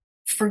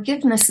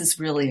forgiveness is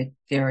really a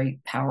very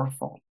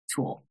powerful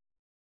tool.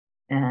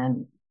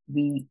 And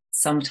we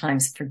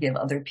sometimes forgive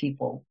other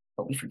people,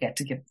 but we forget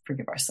to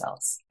forgive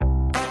ourselves.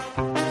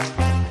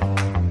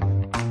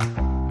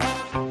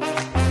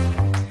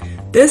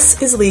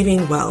 This is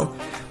Leaving Well,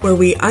 where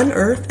we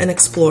unearth and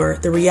explore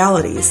the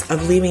realities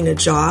of leaving a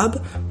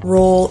job,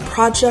 role,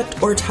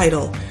 project, or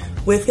title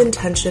with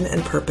intention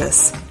and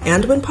purpose,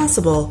 and when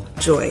possible,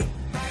 joy.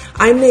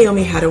 I'm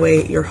Naomi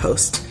Hadaway, your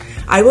host.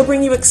 I will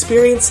bring you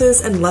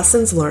experiences and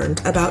lessons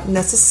learned about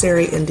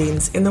necessary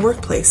endings in the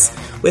workplace,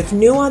 with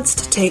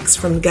nuanced takes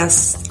from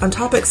guests on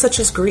topics such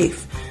as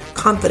grief,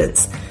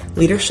 confidence,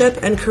 leadership,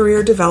 and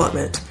career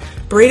development.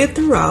 Braided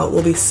throughout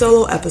will be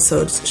solo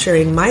episodes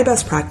sharing my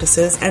best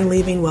practices and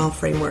Leaving Well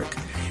framework.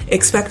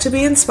 Expect to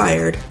be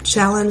inspired,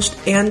 challenged,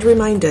 and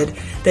reminded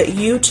that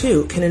you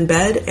too can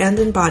embed and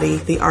embody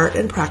the art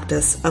and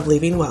practice of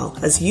leaving well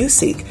as you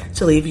seek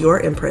to leave your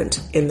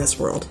imprint in this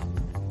world.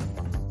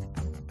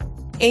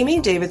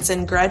 Amy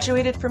Davidson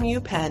graduated from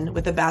UPenn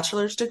with a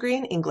bachelor's degree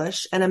in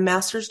English and a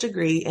master's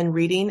degree in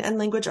reading and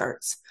language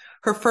arts.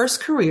 Her first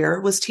career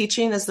was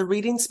teaching as the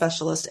reading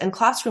specialist and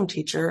classroom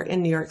teacher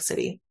in New York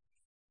City.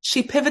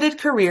 She pivoted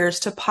careers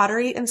to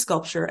pottery and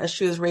sculpture as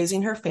she was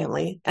raising her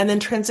family, and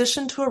then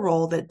transitioned to a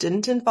role that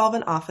didn't involve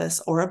an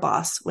office or a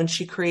boss when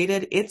she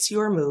created It's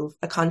Your Move,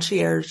 a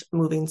concierge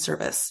moving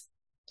service.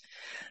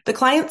 The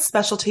client's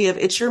specialty of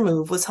It's Your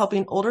Move was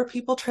helping older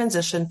people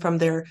transition from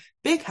their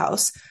big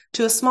house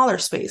to a smaller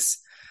space,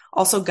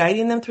 also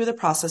guiding them through the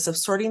process of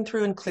sorting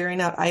through and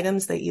clearing out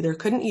items they either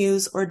couldn't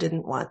use or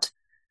didn't want.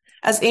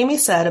 As Amy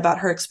said about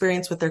her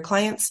experience with their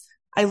clients,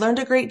 I learned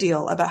a great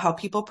deal about how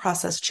people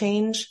process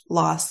change,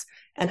 loss,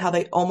 and how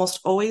they almost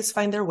always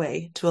find their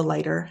way to a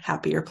lighter,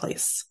 happier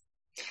place.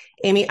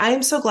 Amy, I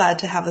am so glad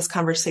to have this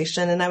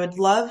conversation, and I would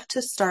love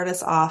to start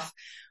us off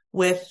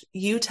with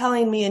you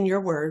telling me in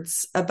your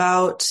words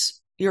about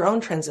your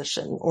own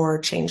transition or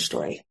change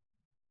story.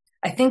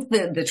 I think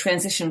the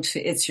transition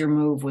to It's Your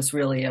Move was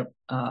really a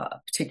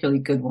particularly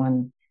good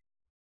one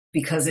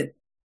because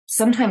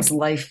sometimes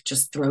life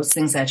just throws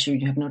things at you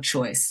and you have no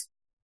choice.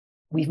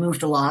 We've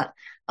moved a lot,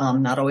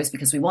 not always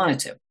because we wanted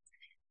to.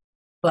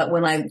 But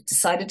when I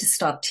decided to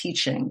stop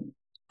teaching,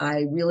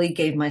 I really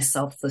gave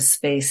myself the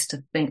space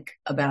to think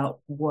about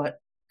what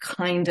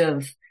kind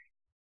of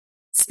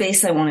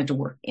space I wanted to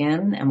work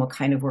in and what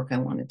kind of work I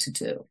wanted to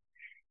do.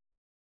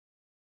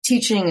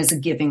 Teaching is a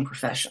giving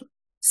profession.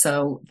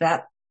 So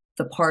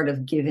the part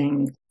of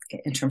giving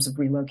in terms of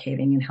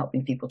relocating and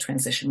helping people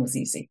transition was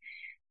easy.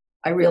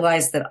 I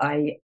realized that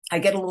I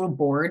get a little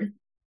bored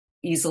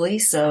easily.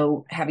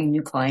 So having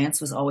new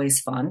clients was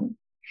always fun.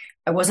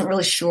 I wasn't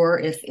really sure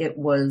if it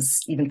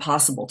was even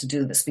possible to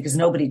do this because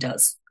nobody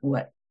does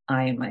what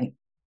I and my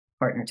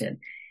partner did.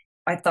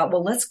 I thought,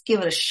 well, let's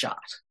give it a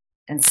shot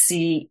and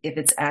see if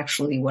it's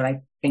actually what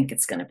I think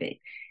it's going to be.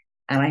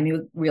 And I knew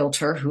a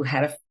realtor who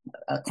had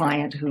a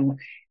client who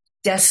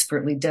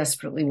desperately,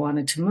 desperately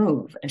wanted to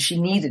move, and she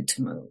needed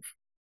to move.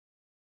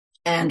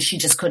 And she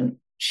just couldn't.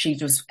 She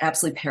was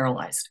absolutely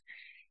paralyzed.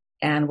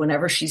 And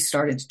whenever she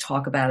started to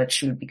talk about it,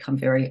 she would become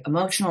very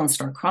emotional and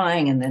start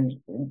crying and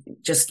then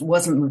just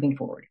wasn't moving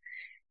forward.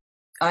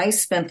 I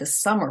spent the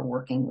summer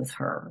working with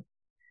her.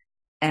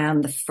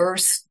 And the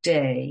first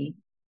day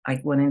I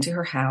went into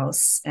her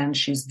house and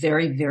she was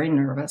very, very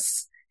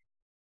nervous.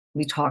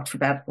 We talked for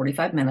about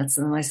 45 minutes.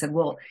 And then I said,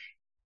 well,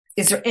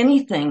 is there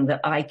anything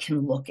that I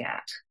can look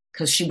at?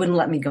 Because she wouldn't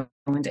let me go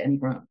into any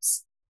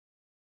rooms.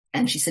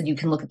 And she said, you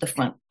can look at the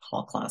front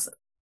hall closet.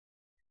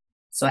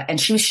 And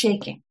she was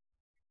shaking.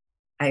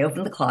 I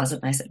opened the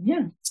closet and I said,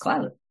 yeah, it's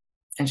closet.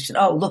 And she said,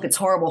 oh, look, it's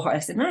horrible. I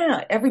said,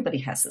 no, everybody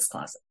has this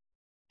closet.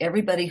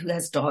 Everybody who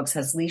has dogs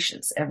has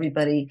leashes.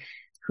 Everybody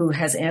who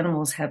has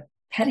animals have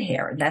pet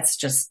hair. That's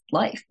just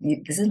life.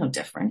 This is no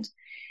different.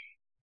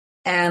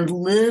 And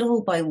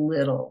little by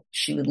little,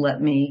 she would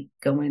let me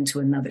go into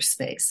another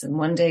space. And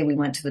one day we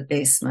went to the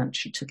basement.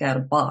 She took out a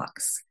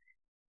box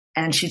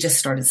and she just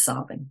started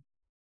sobbing.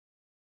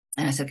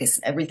 And I said, okay, so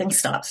everything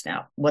stops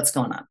now. What's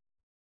going on?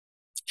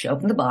 She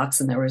opened the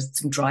box and there was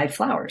some dried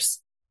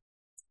flowers.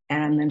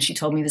 And then she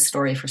told me the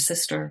story of her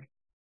sister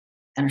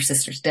and her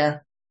sister's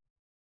death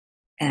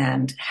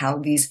and how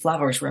these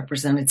flowers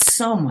represented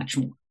so much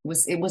more.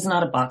 It was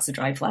not a box of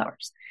dried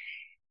flowers.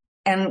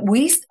 And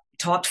we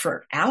talked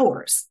for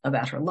hours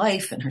about her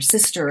life and her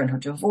sister and her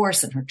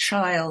divorce and her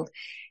child.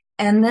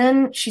 And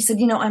then she said,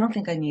 I don't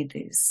think I need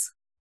these.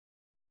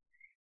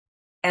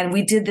 And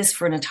we did this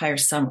for an entire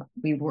summer.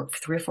 We worked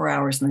for 3 or 4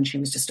 hours and then she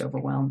was just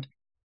overwhelmed.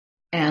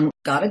 And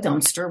got a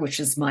dumpster, which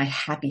is my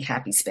happy,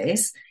 happy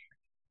space.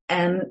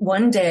 And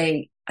one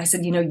day I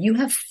said, you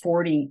have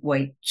 40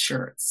 white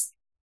shirts.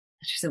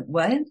 She said,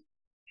 what?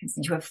 I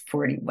said, you have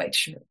 40 white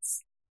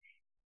shirts.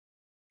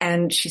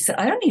 And she said,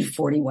 I don't need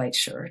 40 white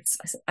shirts.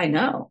 I said, I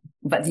know,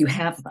 but you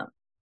have them.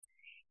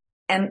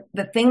 And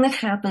the thing that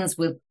happens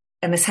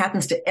and this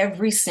happens to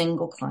every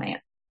single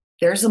client,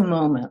 there's a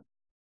moment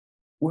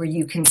where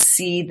you can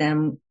see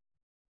them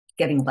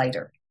getting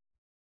lighter.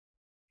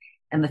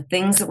 And the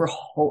things that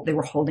they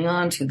were holding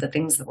on to, the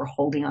things that were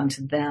holding on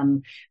to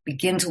them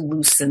begin to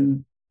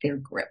loosen their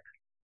grip.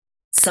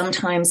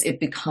 Sometimes it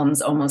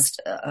becomes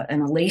almost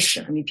an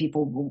elation. I mean,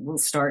 people will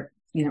start,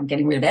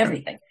 getting rid of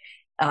everything.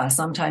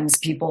 Sometimes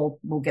people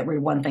will get rid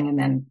of one thing and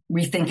then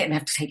rethink it and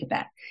have to take it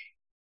back.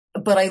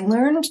 But I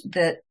learned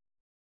that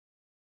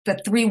the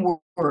three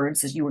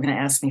words, as you were going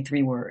to ask me,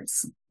 three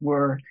words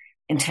were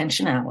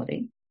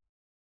intentionality,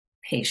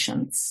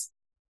 patience,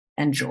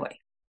 and joy.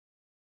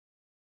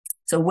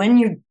 So when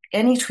you're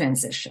any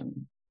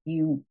transition,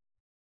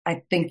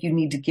 I think you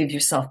need to give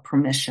yourself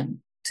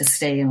permission to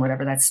stay in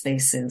whatever that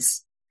space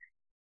is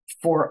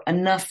for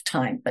enough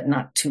time, but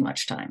not too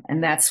much time.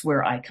 And that's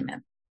where I come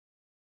in.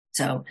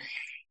 So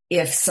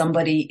if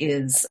somebody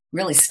is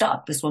really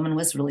stuck, this woman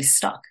was really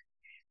stuck,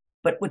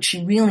 but what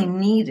she really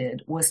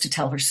needed was to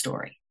tell her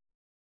story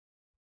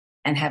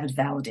and have it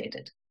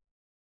validated.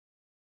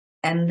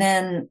 And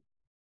then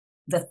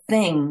the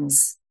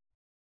things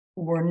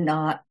were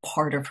not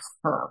part of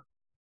her,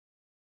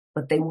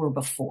 but they were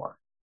before.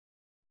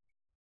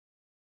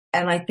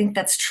 And I think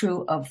that's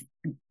true of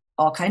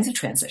all kinds of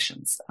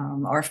transitions.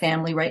 Our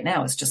family right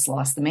now has just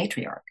lost the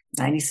matriarch,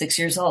 96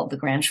 years old. The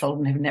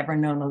grandchildren have never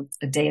known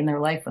a day in their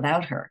life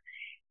without her.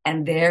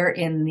 And they're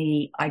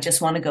in I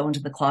just want to go into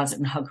the closet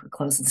and hug her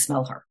clothes and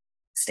smell her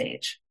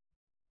stage.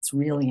 It's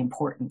really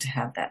important to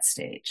have that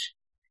stage.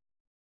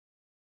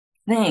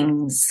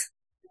 Things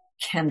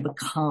can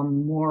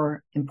become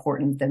more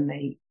important than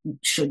they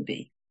should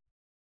be.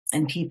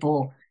 And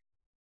people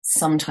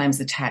sometimes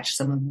attach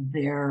some of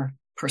their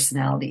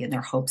personality and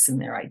their hopes and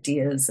their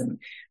ideas and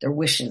their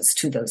wishes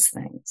to those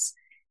things.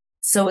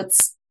 So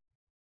it's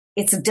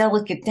a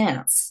delicate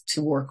dance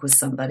to work with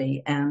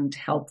somebody and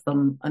help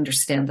them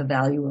understand the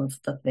value of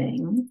the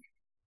thing,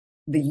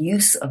 the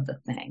use of the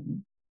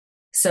thing.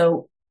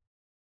 So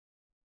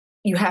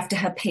you have to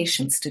have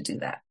patience to do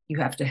that. You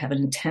have to have an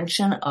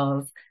intention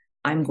of,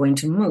 I'm going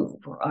to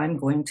move, or I'm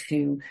going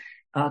to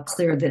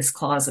clear this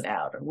closet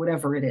out, or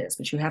whatever it is.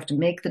 But you have to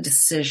make the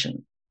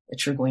decision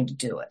that you're going to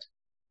do it.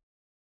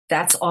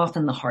 That's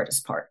often the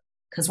hardest part,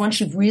 because once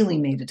you've really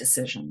made a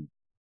decision,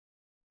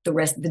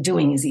 the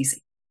doing is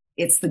easy.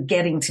 It's the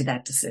getting to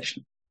that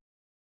decision.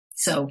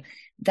 So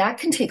that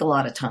can take a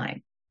lot of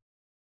time.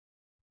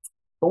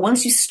 But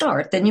once you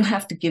start, then you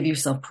have to give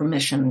yourself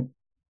permission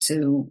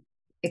to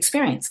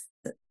experience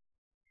it.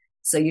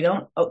 So you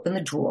don't open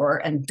the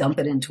drawer and dump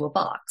it into a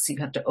box. You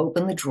have to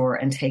open the drawer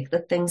and take the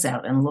things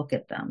out and look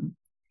at them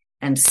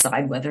and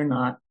decide whether or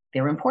not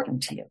they're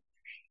important to you.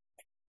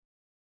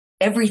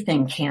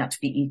 Everything can't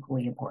be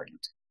equally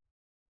important.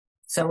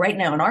 So right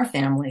now in our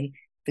family,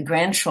 the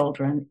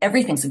grandchildren,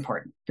 everything's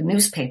important. The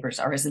newspapers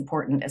are as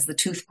important as the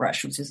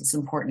toothbrush, which is as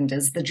important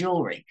as the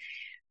jewelry.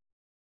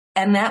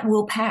 And that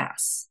will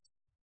pass.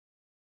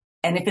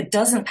 And if it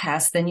doesn't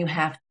pass, then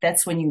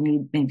that's when you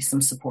need maybe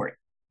some support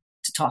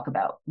to talk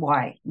about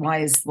why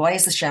is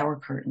the shower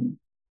curtain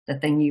the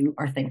thing you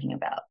are thinking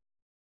about?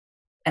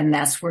 And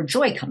that's where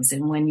joy comes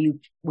in, when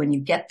you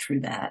get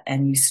through that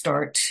and you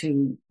start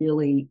to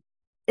really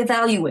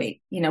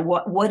evaluate,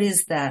 what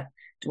is that?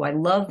 Do I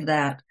love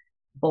that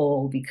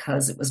bowl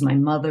because it was my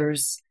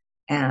mother's,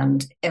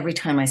 and every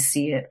time I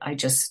see it, I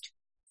just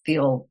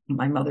feel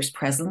my mother's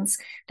presence?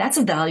 That's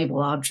a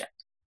valuable object,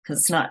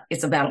 because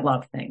it's about a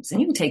lot of things,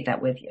 and you can take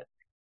that with you.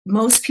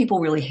 Most people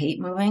really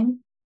hate moving.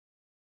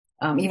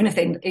 Even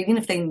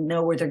if they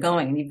know where they're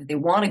going, and even if they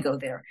want to go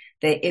there,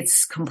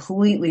 it's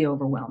completely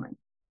overwhelming.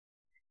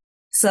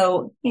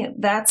 So,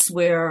 that's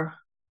where,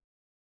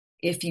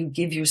 if you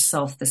give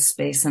yourself the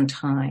space and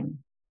time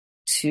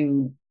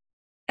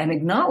and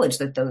acknowledge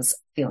that those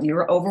feelings,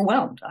 you're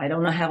overwhelmed. I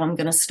don't know how I'm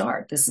going to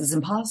start. This is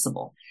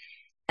impossible.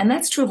 And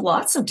that's true of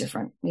lots of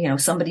different,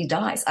 somebody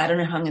dies. I don't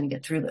know how I'm going to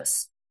get through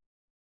this.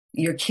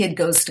 Your kid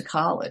goes to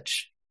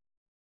college.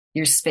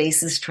 Your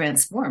space is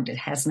transformed. It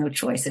has no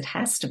choice. It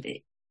has to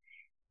be.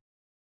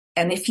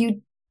 And if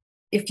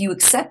you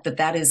accept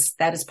that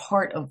is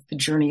part of the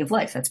journey of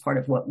life, that's part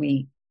of what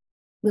we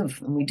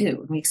live and we do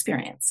and we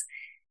experience.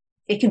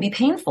 It can be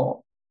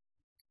painful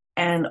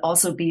and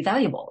also be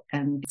valuable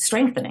and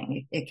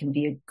strengthening. It can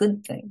be a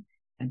good thing.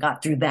 I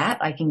got through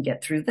that. I can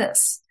get through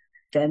this.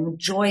 Then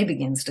joy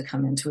begins to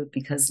come into it,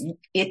 because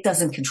it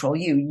doesn't control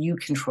you. You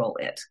control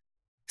it.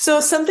 So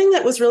something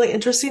that was really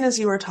interesting as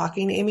you were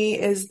talking, Amy,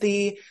 is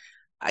the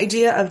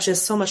idea of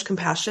just so much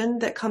compassion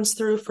that comes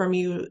through from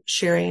you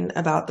sharing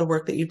about the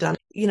work that you've done.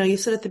 You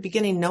said at the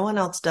beginning, no one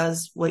else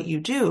does what you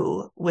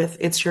do with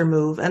It's Your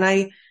Move. And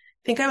I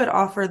think I would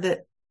offer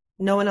that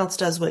no one else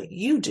does what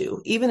you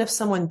do. Even if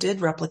someone did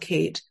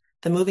replicate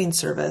the moving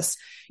service,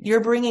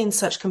 you're bringing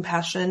such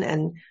compassion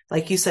and,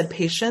 like you said,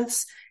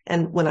 patience.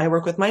 And when I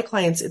work with my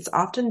clients, it's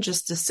often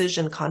just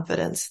decision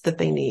confidence that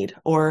they need,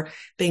 or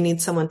they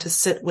need someone to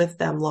sit with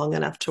them long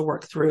enough to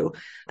work through.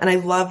 And I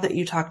love that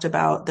you talked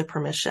about the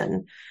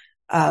permission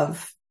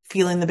of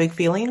feeling the big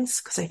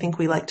feelings, because I think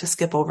we like to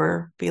skip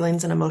over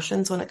feelings and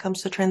emotions when it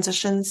comes to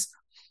transitions.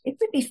 It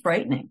could be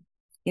frightening,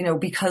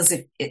 because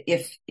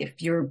if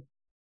you're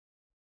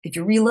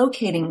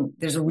relocating,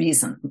 there's a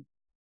reason.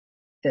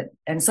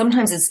 And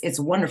sometimes it's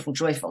wonderful,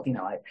 joyful.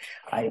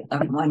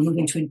 I'm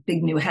moving to a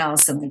big new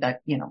house and we got,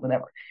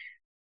 whatever.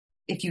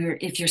 If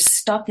you're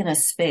stuck in a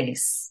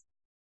space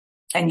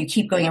and you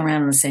keep going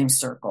around in the same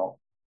circle,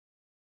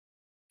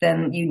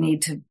 then you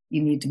need to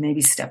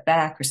maybe step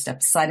back or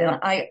step aside. And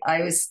I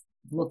always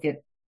look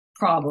at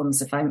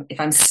problems. If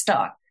I'm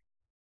stuck,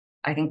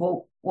 I think,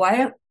 well,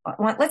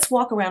 let's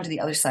walk around to the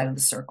other side of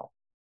the circle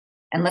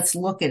and let's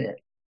look at it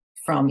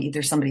from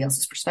either somebody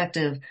else's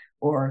perspective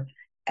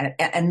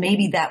and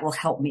maybe that will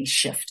help me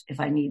shift if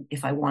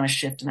I want to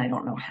shift and I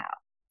don't know how.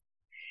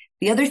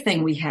 The other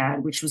thing we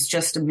had, which was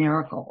just a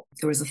miracle,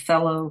 there was a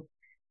fellow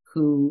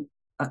who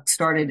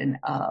started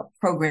a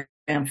program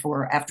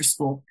for after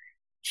school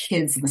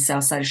kids in the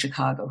south side of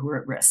Chicago who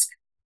were at risk.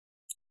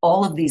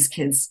 All of these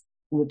kids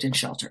lived in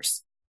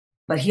shelters,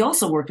 but he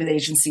also worked with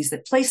agencies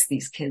that placed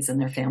these kids and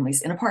their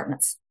families in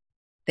apartments.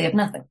 They have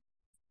nothing.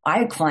 I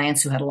had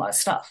clients who had a lot of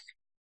stuff.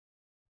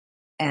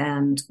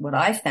 And what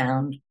I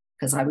found,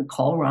 because I would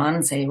call Ron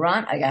and say,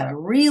 Ron, I got a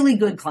really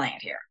good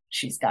client here.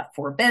 She's got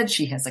 4 beds.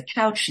 She has a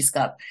couch. She's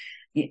got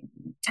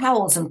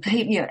towels and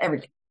paper,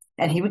 everything.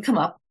 And he would come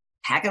up,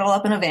 pack it all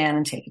up in a van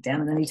and take it down.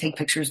 And then he'd take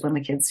pictures when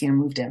the kids,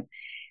 moved in.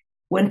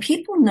 When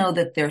people know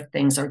that their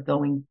things are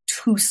going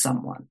to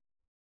someone,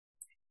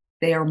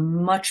 they are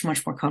much,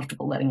 much more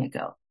comfortable letting it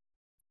go.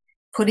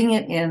 Putting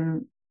it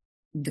in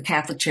the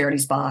Catholic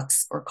Charities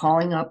box or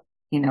calling up,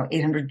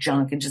 800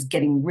 junk and just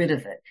getting rid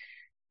of it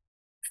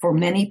for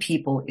many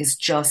people is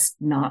just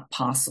not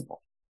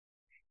possible.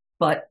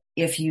 But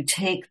if you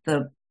take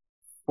the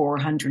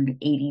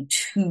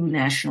 482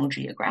 National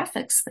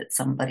Geographics that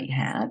somebody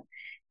had,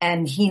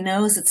 and he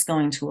knows it's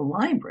going to a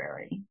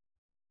library,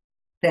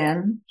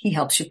 then he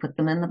helps you put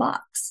them in the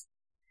box.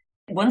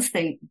 Once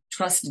they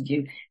trusted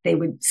you, they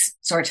would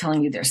start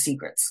telling you their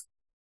secrets,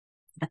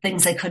 the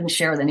things they couldn't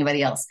share with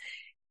anybody else.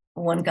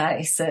 One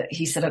guy said,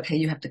 okay,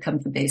 you have to come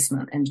to the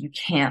basement and you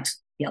can't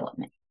yell at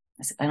me.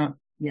 I said, I don't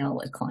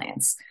yell at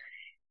clients.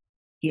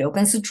 He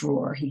opens a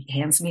drawer. He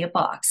hands me a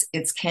box.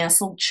 It's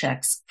canceled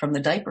checks from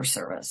the diaper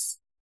service.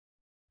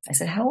 I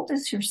said, how old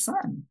is your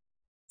son?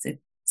 He said,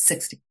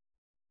 60. I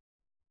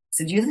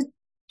said, you have the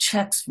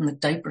checks from the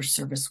diaper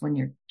service when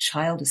your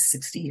child is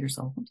 60 years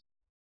old?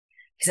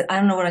 He said, I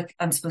don't know what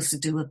I'm supposed to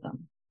do with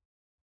them.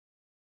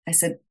 I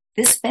said,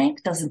 this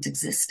bank doesn't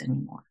exist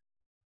anymore.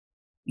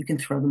 You can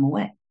throw them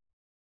away.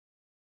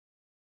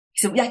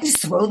 He said, yeah, I can just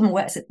throw them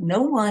away. I said,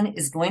 no one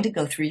is going to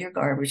go through your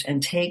garbage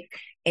and take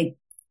a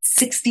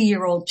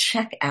 60-year-old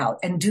check out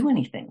and do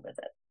anything with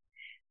it.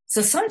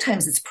 So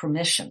sometimes it's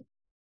permission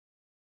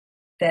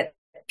that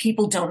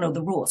people don't know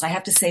the rules. I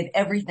have to save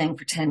everything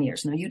for 10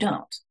 years. No, you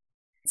don't.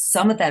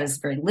 Some of that is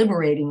very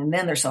liberating. And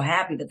then they're so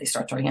happy that they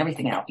start throwing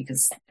everything out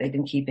because they've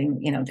been keeping,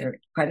 their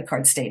credit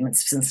card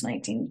statements since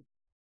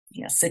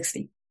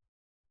 1960.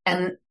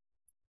 And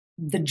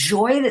the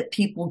joy that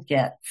people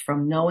get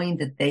from knowing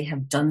that they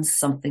have done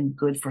something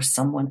good for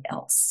someone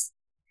else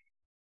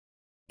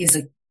is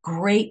a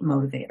great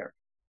motivator.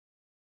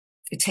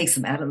 It takes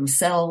them out of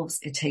themselves.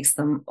 It takes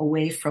them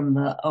away from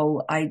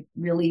I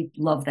really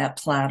love that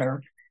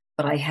platter,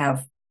 but I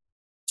have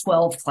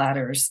 12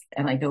 platters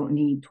and I don't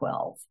need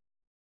 12.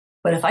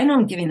 But if I know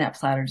I'm giving that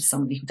platter to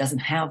somebody who doesn't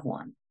have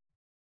one,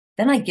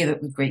 then I give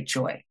it with great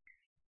joy.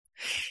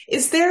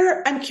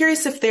 I'm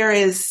curious if there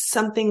is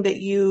something that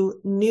you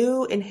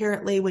knew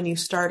inherently when you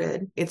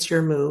started It's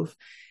Your Move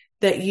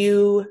that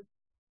you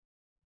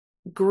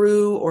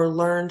grew or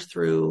learned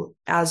through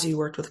as you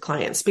worked with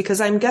clients,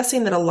 because I'm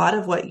guessing that a lot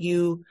of what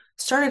you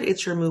started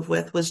It's Your Move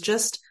with was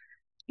just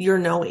your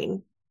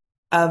knowing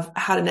of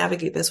how to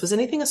navigate this. Was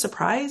anything a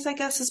surprise, I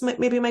guess, is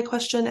maybe my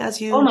question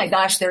as you... Oh my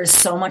gosh, there is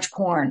so much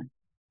porn.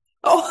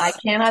 Oh, I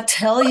cannot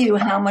tell you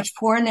how much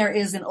porn there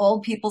is in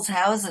old people's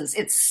houses.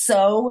 It's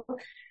so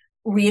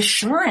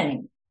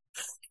reassuring.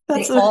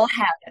 They all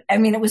have it. I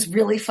mean, it was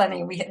really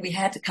funny. We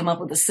had to come up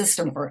with a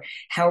system for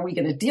how are we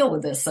going to deal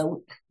with this.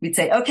 So we'd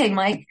say, okay,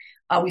 Mike,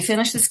 we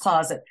finished this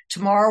closet.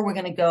 Tomorrow we're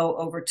going to go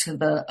over to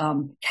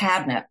the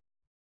cabinet.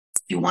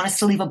 You want us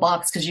to leave a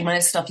box because you might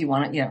have stuff you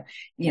want to,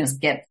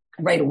 get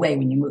right away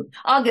when you move.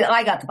 I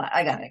got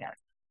it.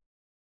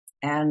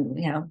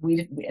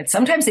 And,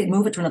 sometimes they'd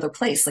move it to another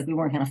place. Like we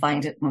weren't going to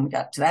find it when we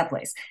got to that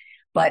place,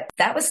 but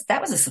that was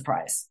a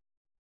surprise.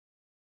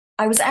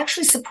 I was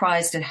actually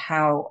surprised at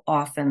how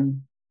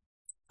often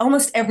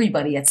almost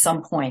everybody at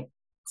some point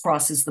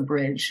crosses the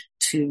bridge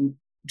to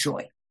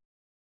joy.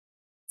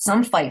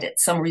 Some fight it.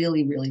 Some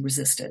really, really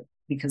resist it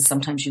because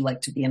sometimes you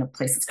like to be in a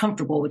place that's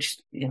comfortable, which,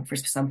 for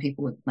some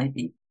people it might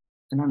be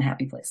an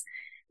unhappy place.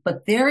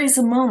 But there is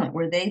a moment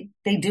where they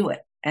do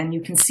it and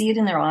you can see it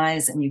in their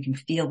eyes and you can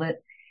feel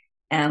it.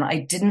 And I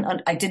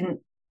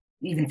didn't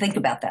even think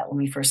about that when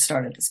we first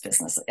started this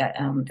business.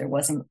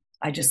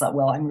 I just thought,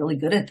 well, I'm really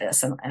good at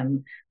this.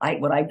 And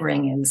what I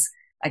bring is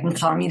I can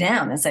calm you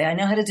down and say, I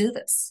know how to do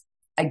this.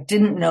 I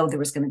didn't know there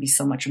was going to be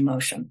so much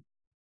emotion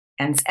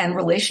and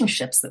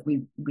relationships that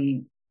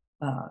we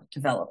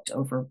developed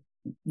over,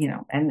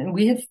 and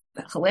we have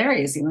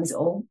hilarious, these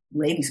old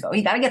ladies go,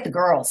 you got to get the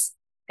girls.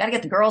 got to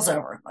get the girls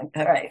over. I'm like,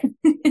 all right.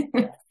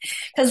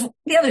 Because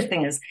the other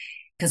thing is,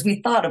 because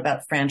we thought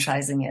about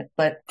franchising it,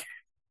 but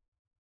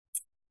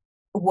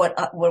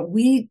what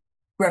we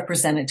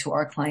represented to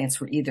our clients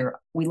were either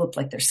we looked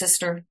like their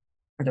sister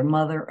or their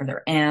mother or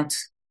their aunt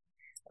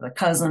or their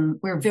cousin.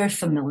 We were very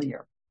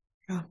familiar.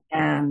 Yeah.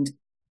 And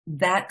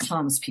that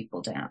calms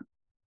people down.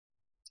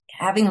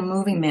 Having a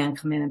moving man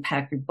come in and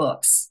pack your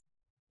books,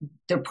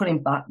 they're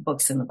putting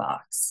books in the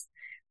box.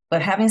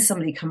 But having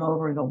somebody come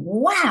over and go,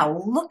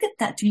 wow, look at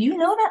that. Do you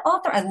know that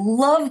author? I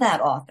love that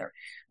author.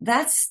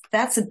 That's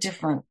a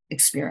different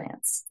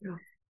experience. Yeah.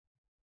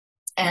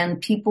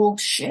 And people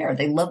share.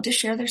 They love to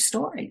share their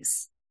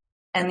stories.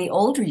 And the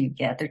older you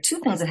get, there are two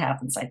things that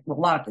happen. Like, well,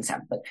 a lot of things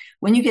happen, but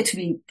when you get to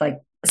be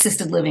like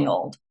assisted living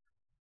old,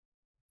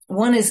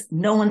 one is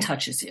no one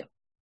touches you.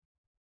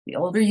 The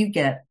older you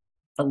get,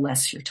 the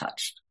less you're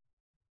touched.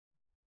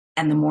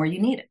 And the more you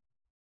need it.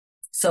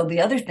 So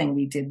the other thing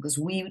we did was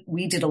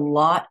we did a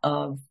lot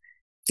of,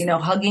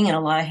 hugging and a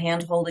lot of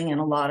hand holding and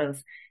a lot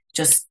of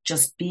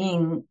just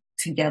being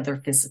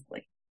together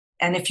physically.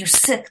 And if you're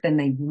sick,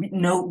 then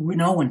no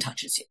one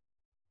touches you.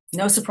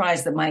 No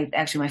surprise that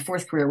my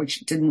fourth career,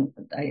 which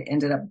I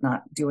ended up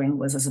not doing,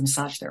 was as a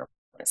massage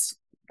therapist.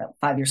 About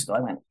 5 years ago,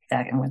 I went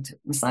back and went to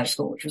massage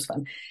school, which was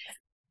fun.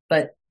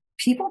 But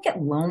people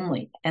get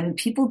lonely and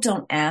people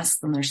don't ask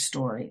them their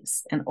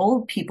stories. And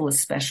old people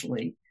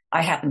especially,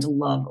 I happen to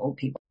love old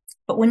people.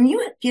 But when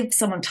you give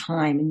someone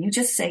time and you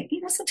just say,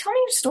 so tell me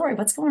your story,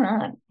 what's going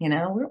on?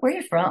 Where are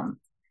you from?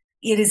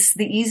 It is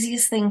the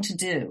easiest thing to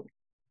do.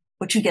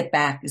 What you get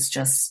back is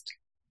just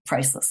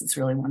priceless. It's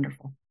really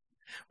wonderful.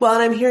 Well,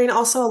 and I'm hearing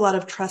also a lot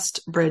of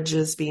trust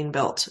bridges being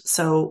built.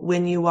 So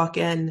when you walk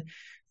in,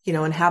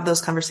 and have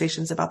those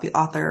conversations about the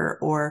author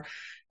or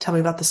tell me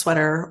about the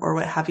sweater or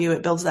what have you,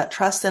 it builds that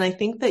trust. And I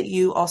think that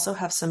you also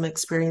have some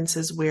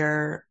experiences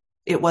where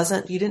you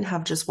didn't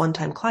have just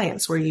one-time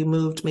clients where you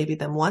moved maybe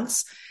them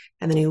once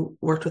and then you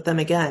worked with them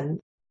again.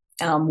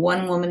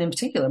 One woman in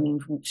particular,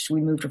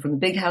 we moved her from the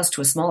big house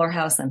to a smaller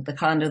house, then the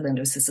condo, then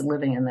to assisted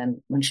living. And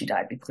then when she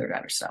died, we cleared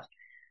out her stuff.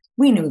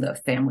 We knew the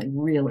family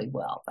really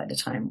well by the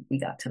time we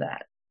got to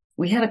that.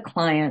 We had a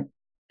client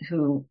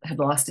who had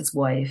lost his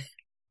wife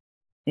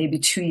maybe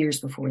 2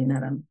 years before we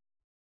met him.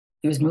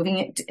 He was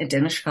moving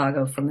into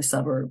Chicago from the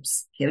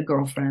suburbs. He had a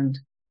girlfriend.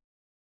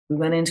 We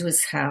went into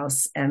his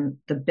house and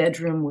the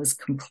bedroom was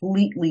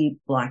completely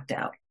blacked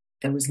out.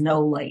 There was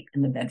no light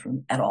in the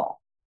bedroom at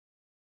all.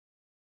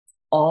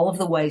 All of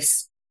the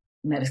wife's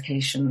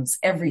medications,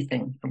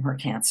 everything from her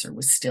cancer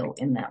was still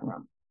in that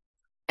room.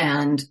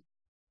 And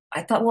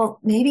I thought, well,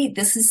 maybe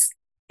this is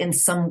in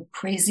some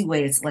crazy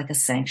way, it's like a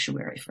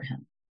sanctuary for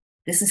him.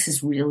 This is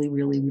his really,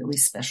 really, really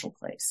special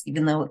place.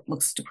 Even though it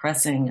looks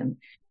depressing and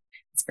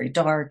it's very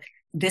dark,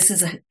 this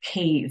is a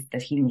cave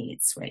that he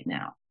needs right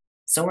now.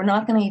 So we're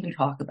not going to even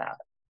talk about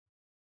it.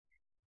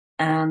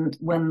 And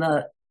when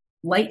the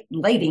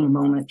lighting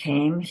moment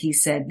came, he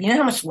said, you know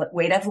how much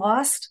weight I've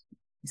lost?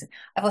 He said,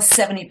 I've lost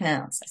 70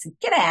 pounds. I said,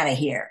 get out of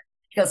here.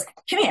 He goes,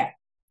 come here.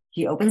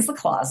 He opens the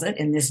closet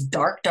in this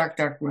dark, dark,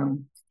 dark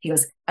room. He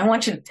goes, I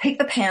want you to take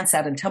the pants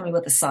out and tell me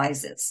what the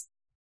size is.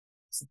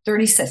 So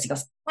 36. He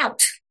goes,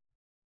 out.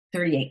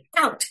 38,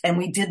 out. And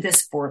we did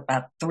this for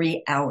about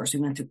 3 hours.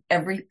 We went through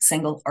every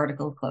single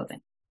article of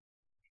clothing.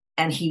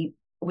 And he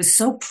was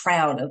so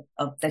proud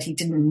of that he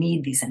didn't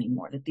need these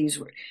anymore, that these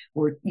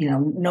were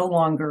no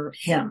longer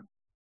him.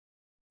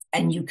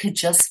 And you could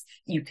just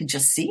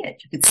see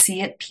it. You could see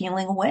it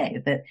peeling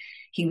away, that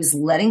he was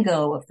letting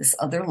go of this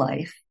other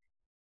life.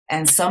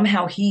 And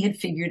somehow he had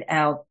figured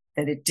out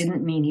that it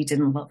didn't mean he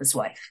didn't love his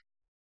wife.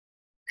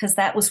 Because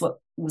that was what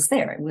was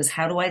there. It was,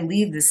 how do I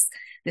leave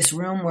this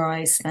room where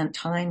I spent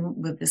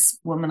time with this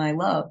woman I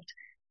loved,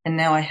 and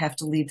now I have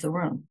to leave the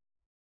room.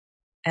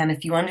 And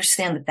if you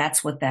understand that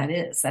that's what that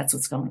is, that's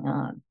what's going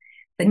on,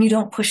 then you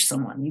don't push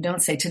someone. You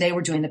don't say, today we're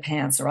doing the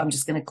pants, or I'm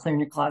just going to clear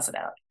your closet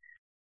out.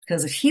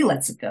 Because if he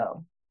lets it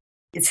go,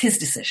 it's his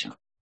decision.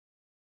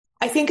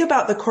 I think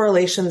about the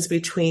correlations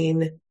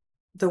between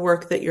the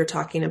work that you're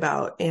talking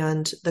about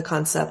and the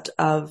concept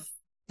of,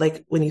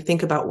 like, when you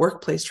think about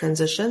workplace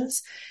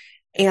transitions.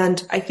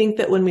 And I think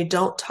that when we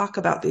don't talk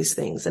about these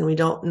things and we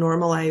don't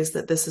normalize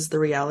that this is the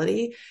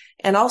reality,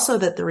 and also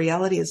that the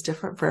reality is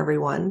different for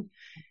everyone,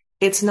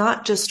 it's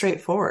not just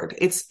straightforward.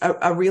 It's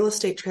a real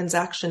estate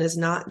transaction is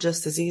not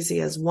just as easy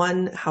as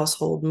one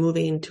household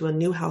moving to a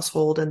new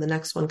household and the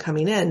next one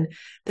coming in.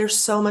 There's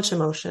so much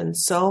emotion,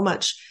 so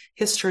much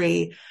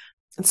history,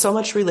 and so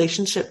much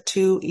relationship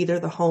to either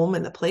the home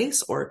and the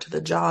place or to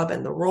the job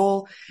and the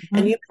role. Mm-hmm.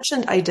 And you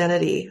mentioned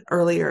identity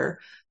earlier.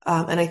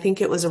 And I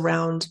think it was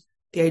around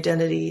the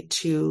identity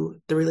to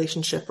the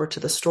relationship or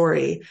to the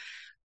story.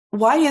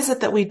 Why is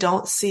it that we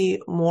don't see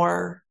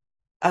more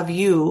of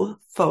you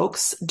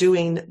folks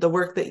doing the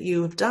work that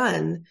you've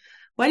done?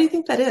 Why do you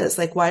think that is?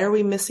 Like, why are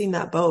we missing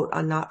that boat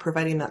on not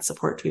providing that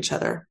support to each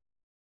other?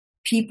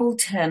 People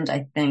tend,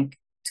 I think,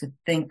 to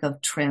think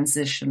of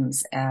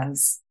transitions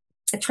as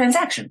a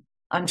transaction.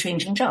 I'm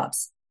changing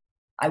jobs.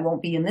 I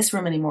won't be in this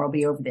room anymore. I'll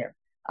be over there.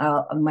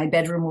 My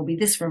bedroom will be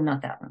this room,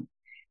 not that room.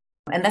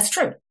 And that's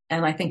true.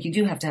 And I think you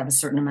do have to have a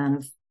certain amount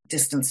of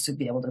distance to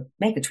be able to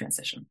make a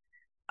transition.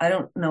 I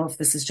don't know if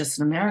this is just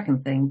an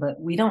American thing, but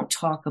we don't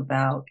talk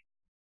about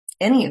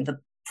any of the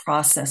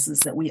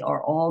processes that we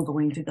are all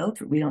going to go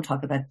through. We don't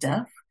talk about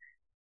death.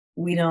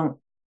 We don't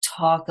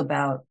talk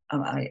about,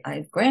 I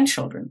have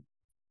grandchildren.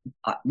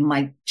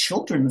 My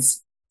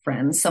children's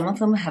friends, some of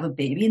them have a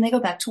baby and they go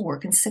back to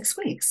work in 6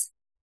 weeks.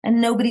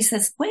 And nobody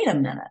says, wait a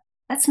minute,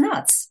 that's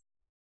nuts.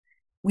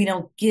 We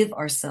don't give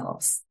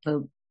ourselves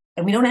and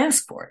we don't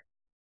ask for it.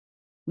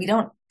 We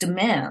don't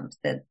demand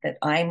that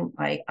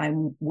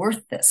I'm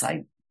worth this.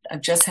 I've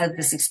just had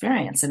this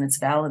experience and it's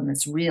valid and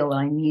it's real and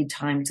I need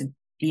time to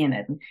be in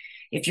it. And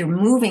if you're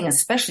moving,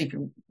 especially if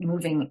you're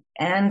moving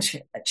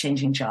and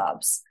changing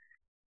jobs,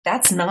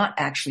 that's not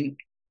actually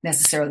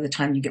necessarily the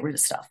time you get rid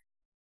of stuff.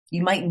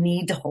 You might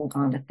need to hold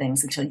on to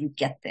things until you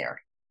get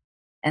there.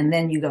 And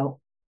then you go,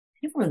 I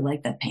never really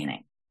like that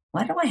painting.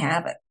 Why do I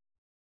have it?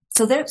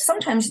 So there,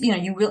 sometimes,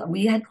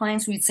 we had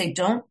clients who would say,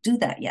 don't do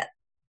that yet.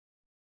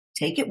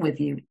 Take it with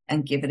you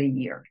and give it a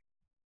year.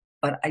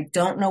 But I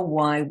don't know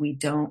why we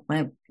don't.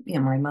 My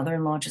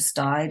mother-in-law just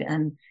died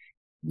and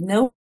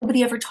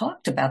nobody ever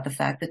talked about the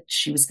fact that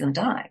she was going to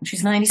die.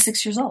 She's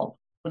 96 years old.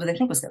 What do they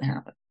think was going to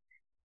happen?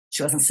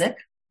 She wasn't sick.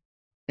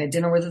 They had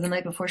dinner with her the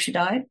night before she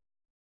died.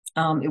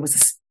 It was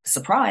a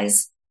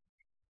surprise,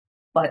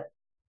 but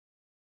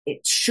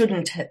it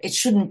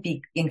shouldn't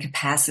be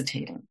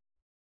incapacitating.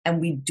 And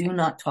we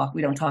don't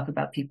talk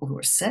about people who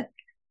are sick.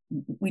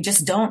 We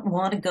just don't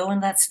want to go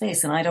in that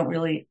space. And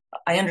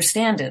I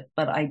understand it,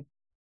 but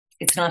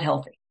it's not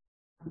healthy.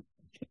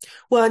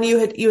 Well, and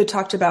you had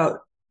talked about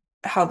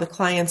how the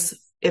clients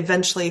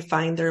eventually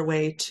find their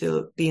way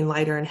to being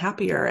lighter and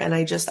happier. And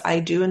I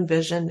do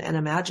envision and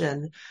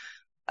imagine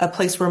a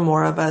place where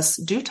more of us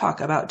do talk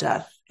about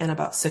death and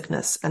about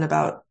sickness and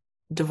about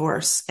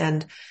divorce.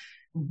 And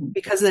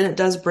because then it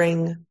does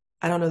bring,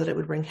 I don't know that it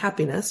would bring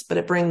happiness, but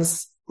it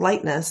brings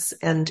lightness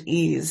and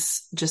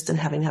ease just in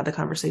having had the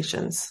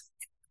conversations.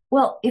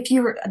 Well,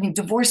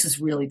 divorce is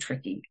really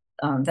tricky.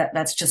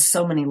 That's just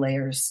so many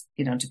layers,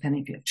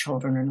 depending if you have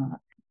children or not,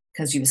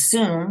 because you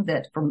assume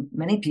that for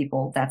many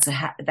people,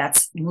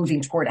 that's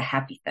moving toward a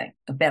happy thing,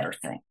 a better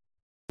thing.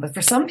 But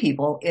for some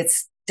people,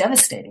 it's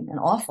devastating and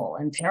awful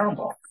and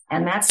terrible.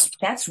 And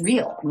that's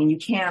real. I mean, you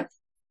can't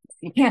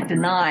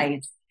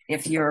deny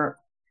if you're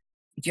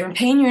in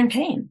pain, you're in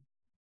pain.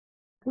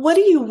 What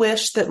do you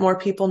wish that more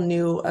people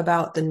knew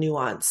about the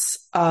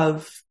nuance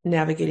of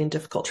navigating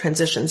difficult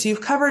transitions?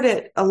 You've covered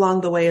it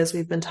along the way as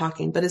we've been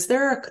talking, but is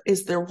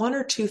there one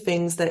or two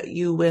things that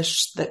you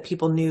wish that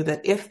people knew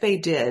that if they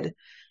did,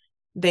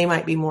 they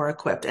might be more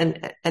equipped?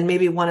 And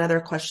maybe one other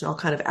question I'll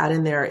kind of add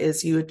in there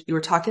is you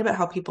were talking about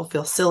how people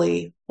feel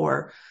silly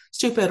or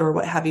stupid or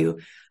what have you.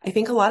 I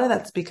think a lot of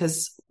that's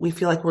because we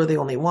feel like we're the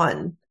only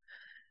one.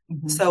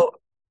 Mm-hmm. So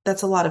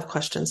that's a lot of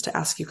questions to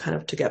ask you kind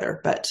of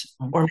together,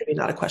 or maybe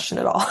not a question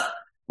at all.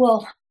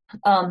 Well,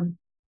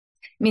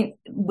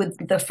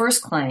 with the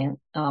first client,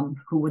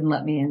 who wouldn't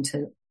let me in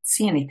to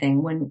see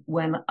anything,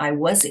 when I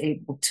was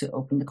able to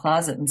open the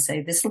closet and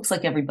say, this looks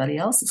like everybody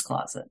else's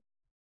closet,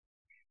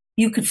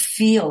 you could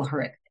feel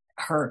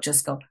her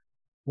just go,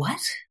 what?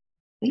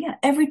 Yeah,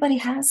 everybody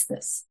has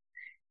this.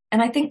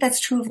 And I think that's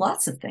true of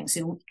lots of things.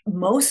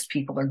 Most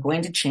people are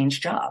going to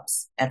change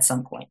jobs at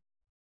some point.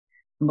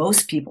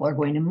 Most people are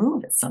going to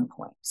move at some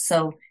point.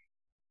 So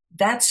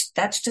that's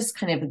just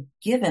kind of a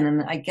given.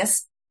 And I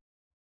guess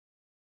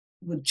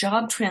with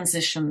job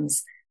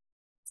transitions,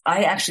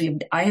 I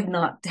have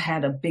not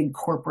had a big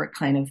corporate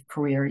kind of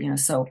career,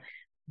 so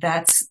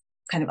that's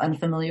kind of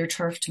unfamiliar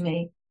turf to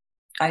me.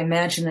 I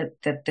imagine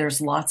that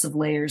there's lots of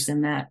layers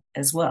in that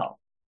as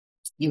well.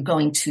 You're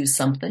going to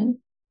something.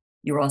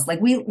 You're also like,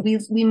 we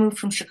moved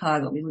from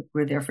Chicago. We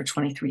were there for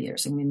 23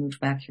 years and we moved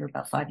back here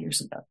about 8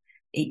 years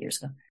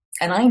ago.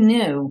 And I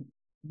knew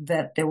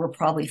that there were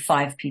probably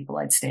 5 people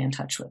I'd stay in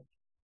touch with.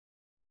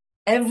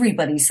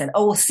 Everybody said,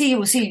 oh, we'll see you.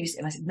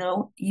 And I said,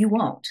 no, you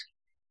won't.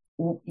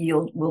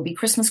 We'll be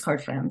Christmas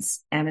card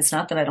friends. And it's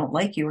not that I don't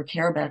like you or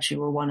care about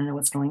you or want to know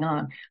what's going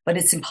on, but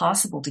it's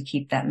impossible to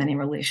keep that many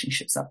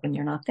relationships up when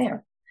you're not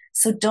there.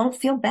 So don't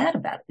feel bad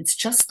about it. It's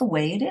just the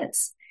way it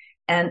is.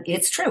 And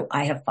it's true.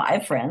 I have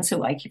 5 friends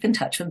who I keep in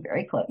touch with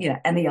very close,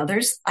 and the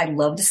others, I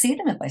love to see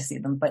them if I see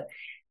them, but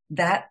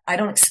that I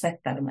don't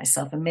expect that of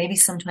myself. And maybe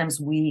sometimes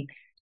we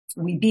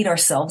beat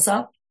ourselves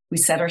up. We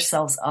set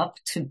ourselves up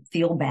to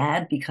feel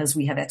bad because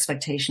we have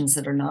expectations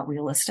that are not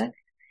realistic.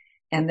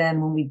 And then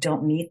when we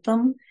don't meet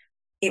them,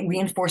 it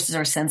reinforces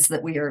our sense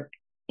that we are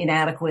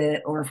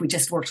inadequate, or if we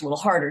just worked a little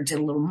harder, did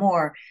a little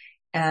more.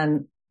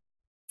 And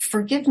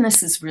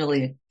forgiveness is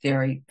really a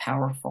very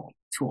powerful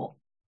tool.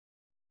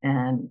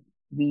 And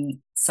we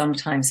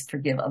sometimes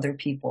forgive other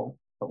people,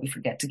 but we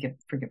forget to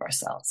forgive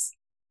ourselves.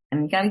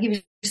 And you got to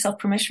give yourself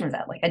permission for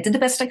that. Like, I did the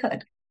best I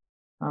could.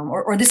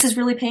 Or this is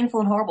really painful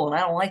and horrible and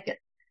I don't like it.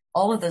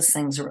 All of those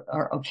things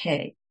are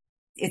okay.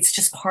 It's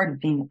just part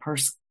of being a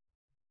person.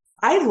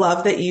 I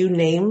love that you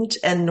named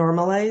and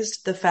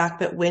normalized the fact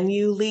that when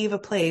you leave a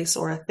place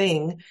or a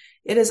thing,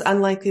 it is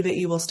unlikely that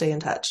you will stay in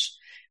touch.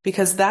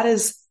 because that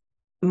is,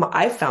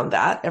 I've found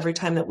that every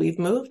time that we've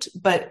moved,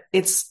 but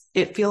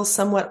it feels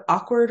somewhat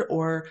awkward,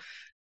 or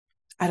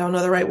I don't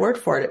know the right word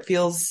for it. It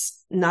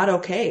feels not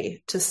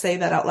okay to say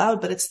that out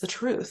loud, but it's the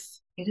truth.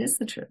 It is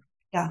the truth.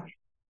 Yeah.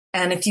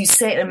 And if you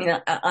say, I mean,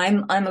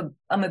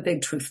 I'm a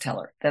big truth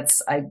teller.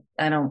 I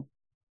don't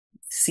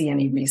see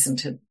any reason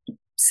to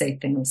say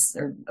things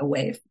or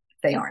away if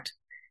they aren't.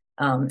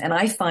 And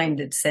I find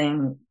that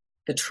saying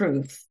the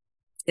truth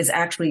is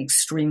actually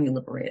extremely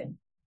liberating.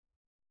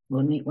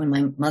 When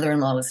my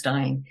mother-in-law was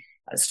dying,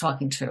 I was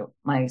talking to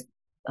my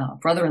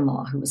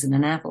brother-in-law who was in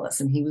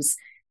Annapolis, and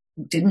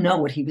didn't know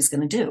what he was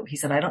going to do. He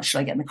said, should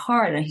I get in the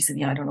car? And he said,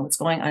 yeah, I don't know what's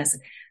going on. I said,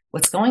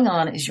 what's going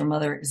on is your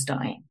mother is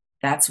dying.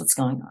 That's what's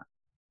going on.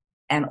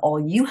 And all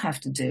you have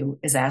to do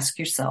is ask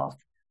yourself,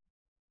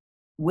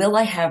 will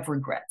I have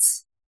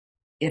regrets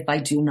if I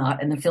do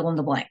not? And then fill in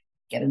the blank.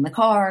 Get in the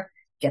car,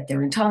 get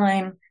there in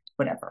time,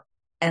 whatever.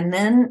 And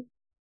then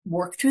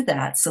work through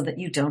that so that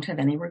you don't have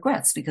any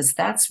regrets, because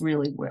that's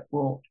really what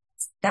will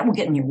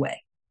get in your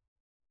way.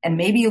 And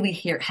maybe you'll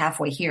be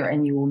halfway here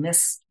and you will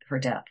miss her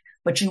death,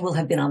 but you will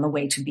have been on the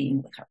way to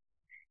being with her.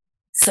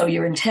 So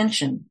your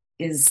intention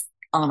is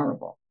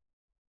honorable,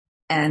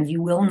 and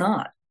you will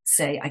not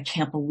say, I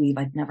can't believe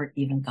I've never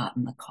even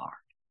gotten the car.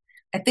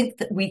 I think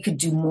that we could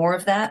do more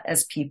of that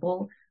as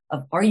people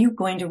of, are you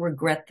going to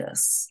regret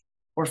this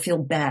or feel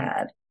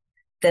bad?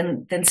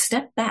 Then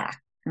step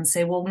back and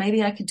say, well,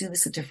 maybe I could do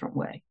this a different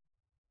way.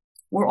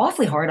 We're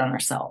awfully hard on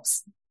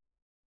ourselves.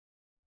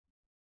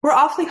 We're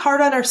awfully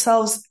hard on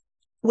ourselves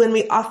when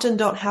we often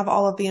don't have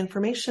all of the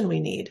information we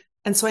need.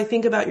 And so I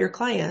think about your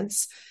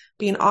clients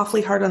being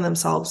awfully hard on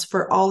themselves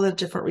for all the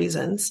different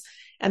reasons.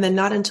 And then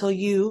not until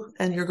you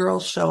and your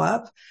girls show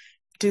up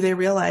do they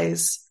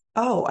realize,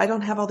 oh, I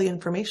don't have all the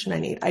information I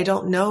need. I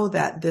don't know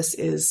that this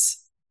is,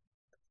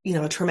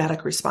 a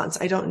traumatic response.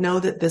 I don't know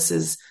that this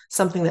is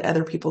something that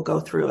other people go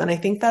through. And I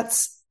think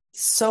that's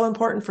so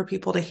important for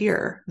people to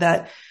hear,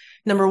 that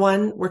number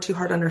one, we're too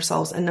hard on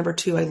ourselves. And number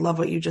two, I love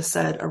what you just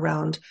said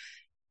around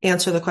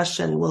answer the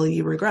question, will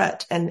you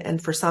regret? And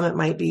for some, it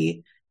might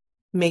be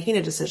making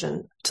a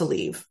decision to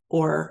leave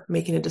or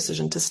making a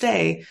decision to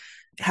stay.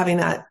 Having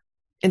that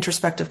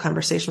introspective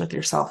conversation with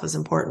yourself is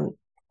important.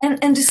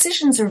 And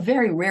decisions are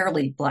very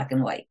rarely black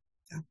and white.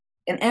 Yeah.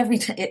 And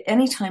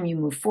anytime you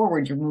move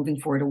forward, you're moving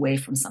forward away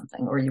from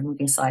something, or you're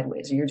moving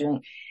sideways, or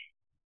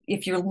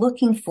if you're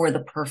looking for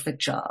the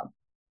perfect job,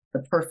 the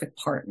perfect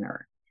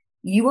partner,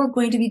 you are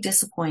going to be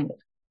disappointed,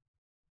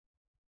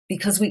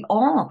 because we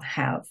all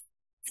have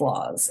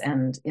flaws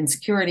and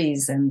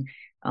insecurities and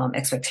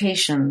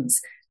expectations.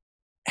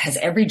 Has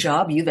every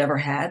job you've ever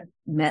had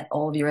met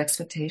all of your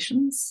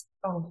expectations?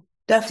 Oh,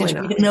 definitely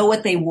not. Did you even know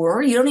what they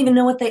were? You don't even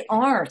know what they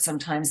are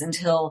sometimes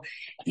until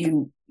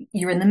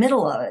you're in the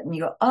middle of it and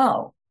you go,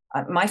 oh,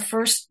 my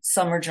first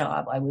summer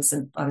job, I was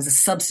a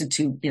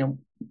substitute,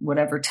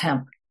 whatever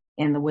temp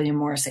in the William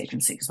Morris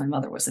agency, because my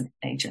mother was an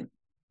agent.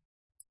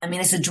 I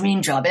mean, it's a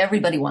dream job.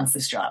 Everybody wants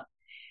this job.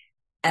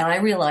 And I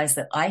realized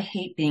that I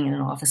hate being in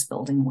an office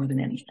building more than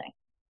anything.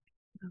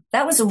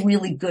 That was a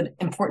really good,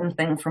 important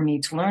thing for me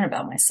to learn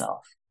about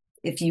myself.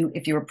 If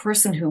you're a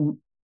person who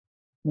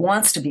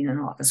wants to be in an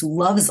office, who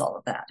loves all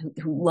of that,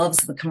 who loves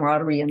the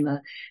camaraderie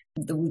and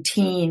the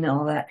routine and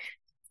all that,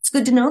 it's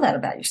good to know that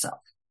about yourself,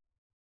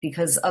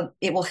 because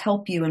it will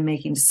help you in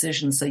making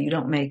decisions, so you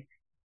don't make,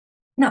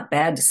 not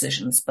bad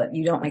decisions, but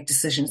you don't make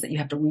decisions that you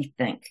have to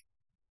rethink.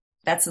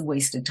 That's a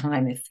wasted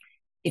time.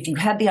 If you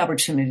had the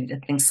opportunity to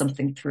think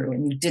something through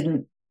and you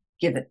didn't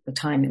give it the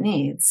time it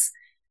needs,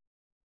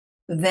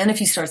 then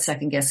if you start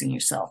second guessing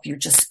yourself, you're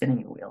just spinning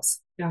your wheels.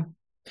 Yeah.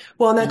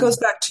 Well, and that goes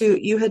back to,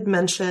 you had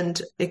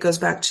mentioned, it goes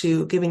back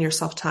to giving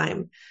yourself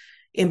time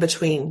in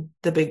between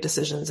the big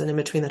decisions and in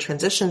between the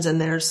transitions. And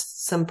there's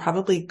some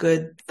probably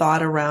good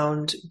thought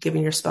around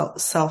giving yourself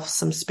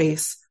some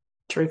space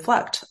to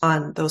reflect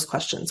on those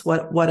questions.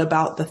 What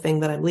about the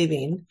thing that I'm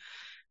leaving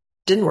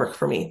didn't work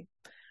for me?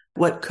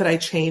 What could I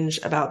change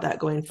about that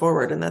going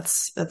forward? And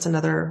that's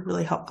another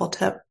really helpful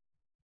tip.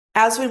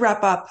 As we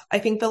wrap up, I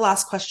think the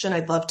last question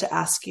I'd love to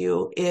ask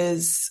you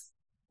is,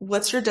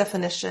 what's your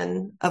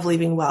definition of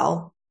leaving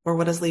well, or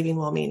what does leaving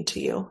well mean to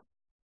you?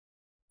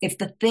 If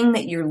the thing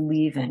that you're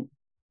leaving,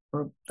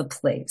 or the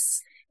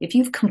place, if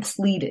you've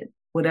completed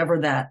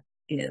whatever that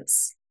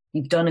is,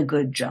 you've done a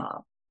good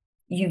job,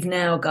 you've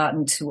now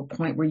gotten to a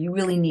point where you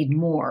really need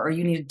more, or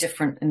you need a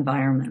different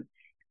environment.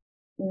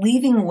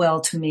 Leaving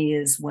well to me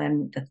is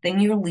when the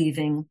thing you're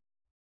leaving,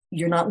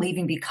 you're not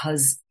leaving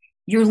because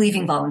you're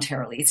leaving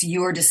voluntarily. It's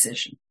your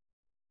decision.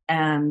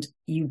 And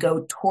you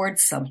go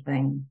towards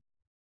something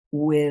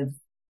with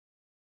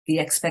the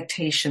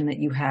expectation that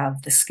you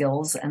have the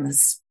skills and the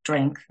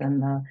strength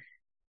and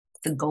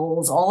the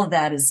goals. All of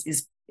that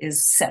is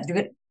set.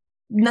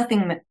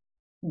 Nothing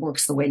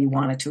works the way you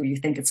want it to, or you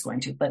think it's going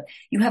to, but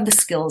you have the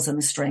skills and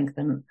the strength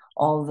and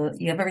all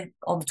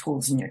the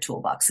tools in your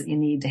toolbox that you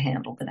need to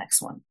handle the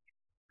next one.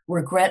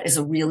 Regret is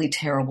a really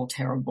terrible,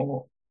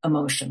 terrible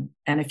emotion.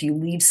 And if you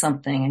leave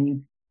something and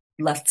you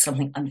left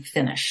something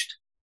unfinished,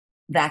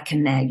 that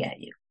can nag at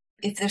you.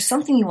 If there's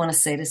something you want to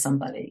say to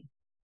somebody,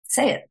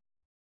 say it.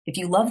 If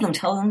you love them,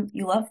 tell them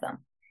you love them.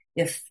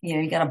 If,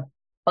 you got a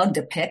bug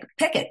to pick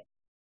it,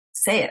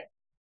 say it,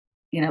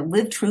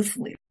 live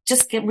truthfully.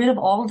 Just get rid of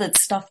all the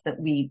stuff that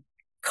we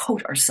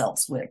coat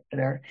ourselves with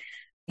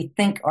we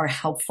think are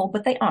helpful,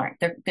 but they aren't.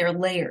 They're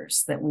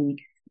layers that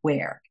we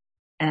wear.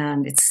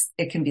 And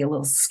it can be a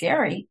little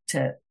scary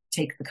to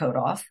take the coat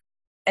off.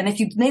 And if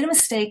you made a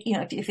mistake,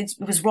 if it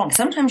was wrong,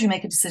 sometimes you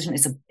make a decision,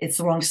 it's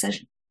the wrong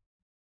decision.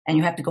 And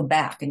you have to go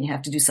back and you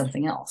have to do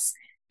something else.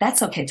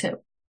 That's okay too.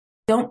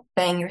 Don't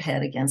bang your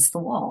head against the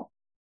wall.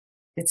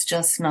 It's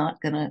just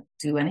not going to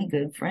do any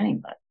good for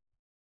anybody.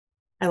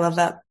 I love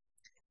that.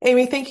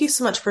 Amy, thank you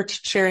so much for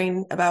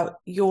sharing about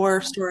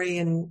your story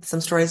and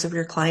some stories of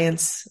your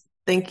clients.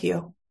 Thank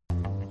you.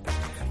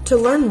 To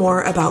learn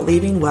more about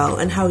leaving well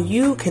and how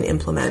you can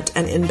implement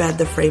and embed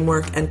the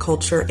framework and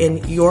culture in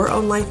your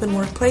own life and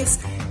workplace,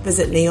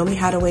 visit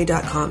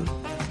naomihadaway.com.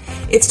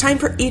 It's time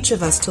for each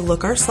of us to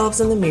look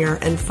ourselves in the mirror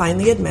and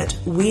finally admit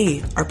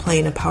we are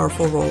playing a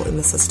powerful role in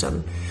the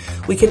system.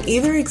 We can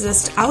either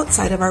exist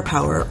outside of our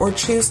power or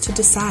choose to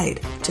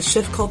decide to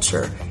shift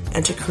culture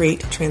and to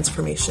create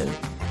transformation.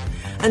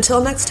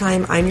 Until next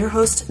time, I'm your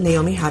host,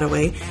 Naomi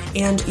Hadaway,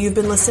 and you've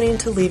been listening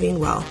to Leaving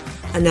Well,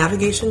 a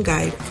navigation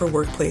guide for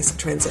workplace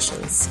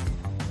transitions.